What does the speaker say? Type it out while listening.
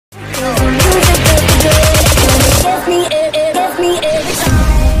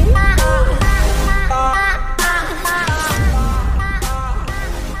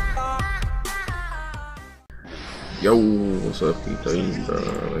up, YouTube?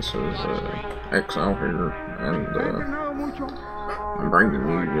 This is Exile here, and I'm bringing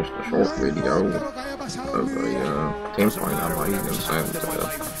you just a short video of a template I made inside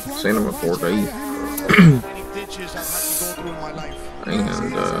Cinema 4D. And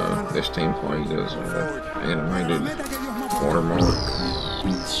this template is animated watermark,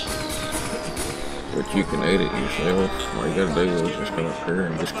 which you can edit yourself. All you gotta do is just come up here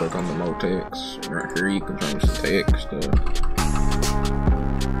and just click on the more text. Right here you can change the text.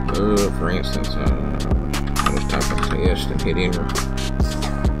 For instance, I just type in test and hit enter.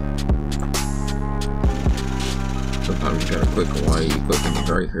 Sometimes you gotta click away. You click in the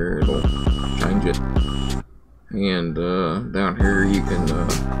gray here, it'll change it. And down here you can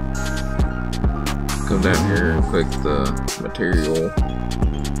come down here and click the materials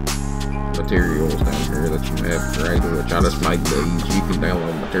down here that you have created, which I just made these. You can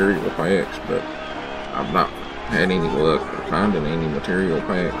download material packs, but I've not had any luck finding any material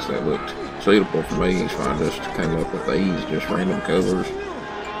packs that looked suitable for me, so I just came up with these, just random colors.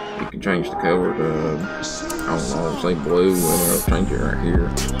 You can change the color to, I don't know, say blue, and I'll change it right here.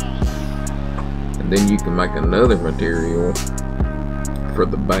 And then you can make another material for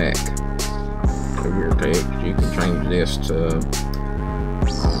the back of your text. You can change this to, I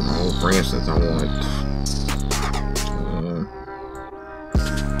don't know, for instance, I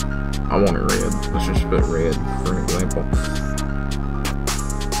want it red. Let's just put red for an example.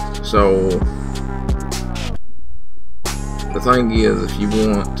 So the thing is, if you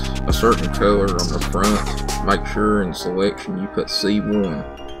want a certain color on the front, make sure in selection you put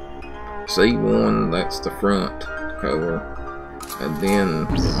C1. C1, that's the front color, and then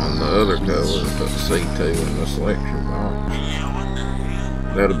on the other color put C2 in the selection box.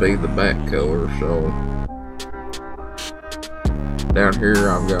 That'll be the back color. So down here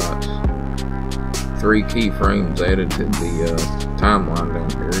I've got 3 keyframes added to the timeline down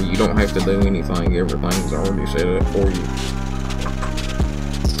here. You don't have to do anything, everything's already set up for you.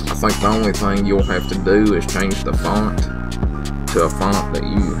 I think the only thing you'll have to do is change the font to a font that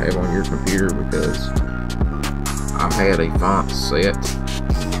you have on your computer, because I had a font set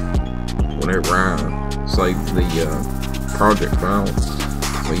whenever I saved the project file.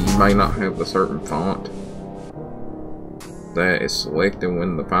 So you may not have a certain font that is selected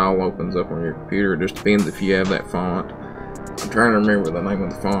when the file opens up on your computer. It just depends if you have that font. I'm trying to remember the name of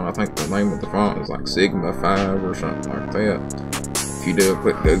the font. I think the name of the font is like Sigma 5 or something like that. If you do a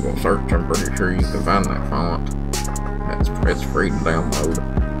quick Google search, I'm pretty sure you can find that font. It's free to download.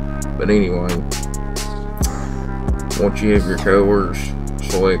 But anyway, once you have your colors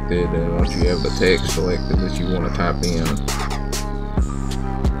selected, and once you have the text selected that you want to type in,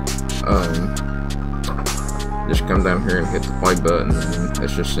 just come down here and hit the play button, and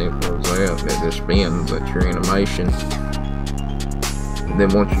it's just simple as that. It just spins. That's your animation. And then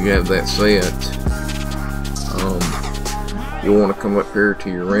once you have that set, you'll want to come up here to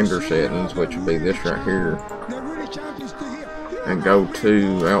your render settings, which will be this right here, and go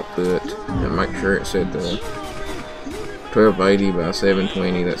to output and make sure it's set to 1280 by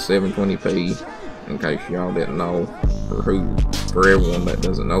 720. That's 720p, in case y'all didn't know, for everyone that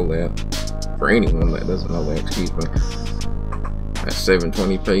doesn't know that. For anyone that doesn't know that, excuse me. That's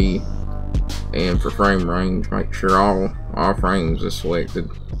 720p. And for frame range, make sure all frames is selected.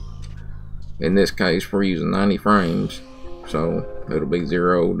 In this case, we're using 90 frames, so it'll be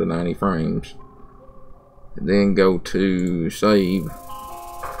 0 to 90 frames. And then go to save,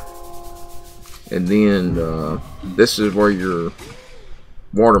 and then this is where your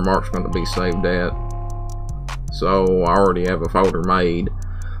watermark's going to be saved at. So I already have a folder made,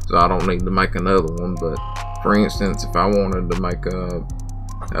 so I don't need to make another one. But for instance, if I wanted to make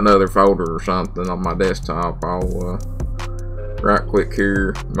another folder or something on my desktop, I'll right click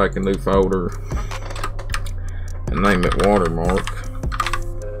here, make a new folder, and name it Watermark.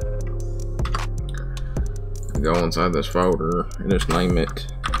 And go inside this folder and just name it,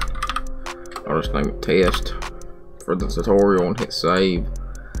 I'll just name it test for the tutorial, and hit save.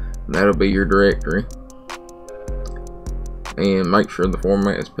 And that'll be your directory. And make sure the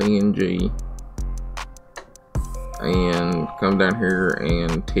format is PNG, and come down here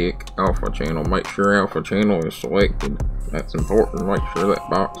and tick alpha channel. Make sure alpha channel is selected. That's important. Make sure that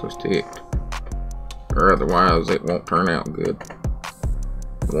box is ticked, or otherwise it won't turn out good.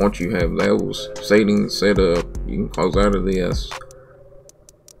 Once you have those settings set up, you can close out of this,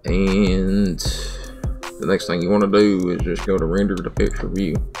 and the next thing you want to do is just go to render to picture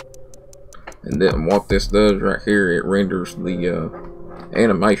view. And then what this does right here, it renders the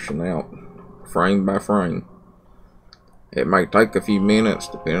animation out frame by frame. It might take a few minutes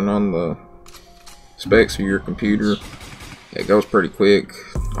depending on the specs of your computer, It goes pretty quick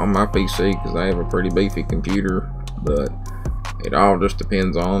on my PC because I have a pretty beefy computer, but it all just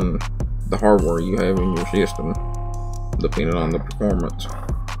depends on the hardware you have in your system, depending on the performance.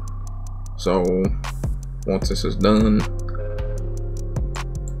 So once this is done,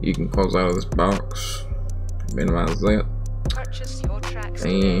 you can close out of this box, minimize that,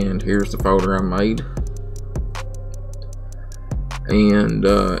 and here's the folder I made. And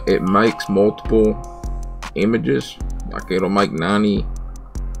it makes multiple images, like it'll make 90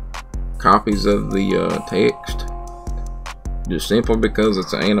 copies of the text, just simply because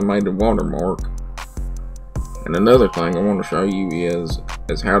it's an animated watermark. And another thing I want to show you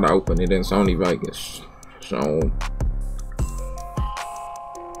is how to open it in Sony Vegas. So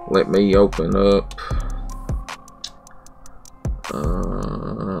let me open up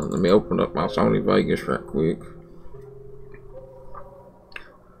my Sony Vegas right quick,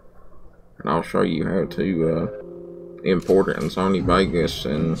 and I'll show you how to import it in Sony Vegas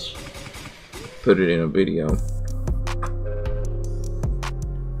and put it in a video.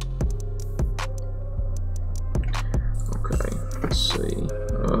 Okay, let's see.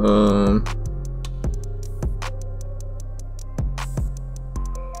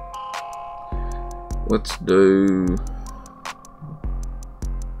 Let's do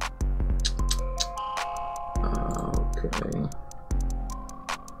okay.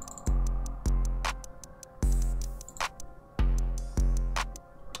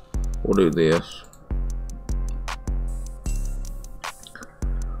 We'll do this.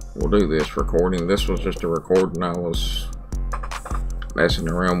 We'll do this recording. This was just a recording I was messing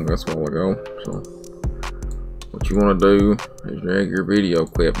around with a while ago. So what you want to do is drag your video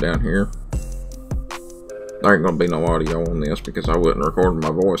clip down here. There ain't gonna be no audio on this because I wasn't recording my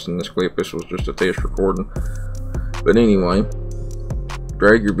voice in this clip. This was just a test recording. But anyway,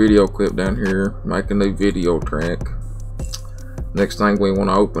 drag your video clip down here, make a new video track. Next thing we want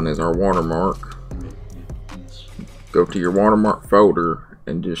to open is our watermark. Go to your watermark folder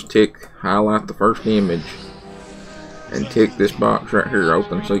and just highlight the first image and tick this box right here,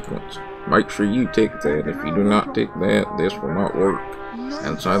 open sequence. Make sure you tick that. If you do not tick that, this will not work.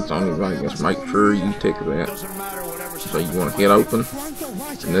 And so it's Sony Vegas. Make sure you tick that. So you want to hit open,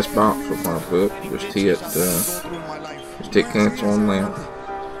 and this box will pop up. Just tick cancel on that.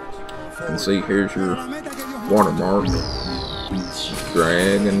 And see, here's your watermark.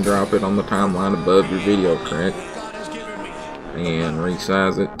 Drag and drop it on the timeline above your video track, and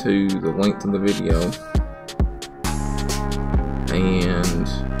resize it to the length of the video. And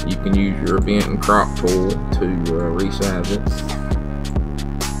you can use your event and crop tool to resize it.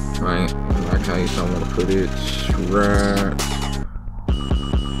 Right, in my case, I want to put it right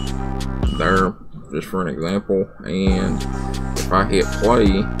there, just for an example. And if I hit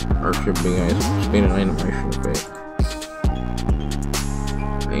play, there should be a spinning animation effect.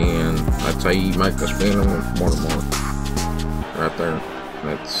 And that's how you make a spinning watermark. Right there.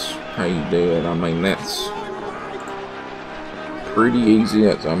 That's how you do it. I mean, that's pretty easy.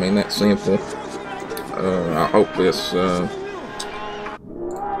 That's simple. I hope this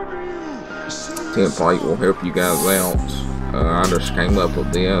template will help you guys out. I just came up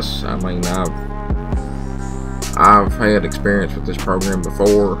with this. I mean, I've had experience with this program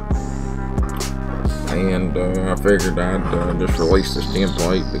before, and I figured I'd just release this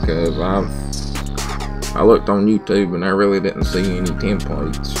template because I looked on YouTube and I really didn't see any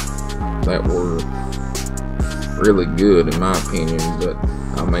templates that were really good in my opinion. But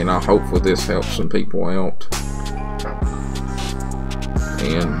I mean, I hope this helps some people out.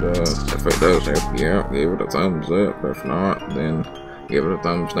 And if it does help you out, give it a thumbs up. If not, then give it a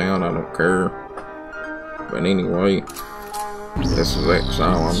thumbs down. I don't care. But anyway, this is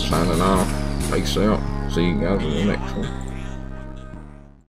Exile. I'm signing off. Peace out. See you guys in the next one.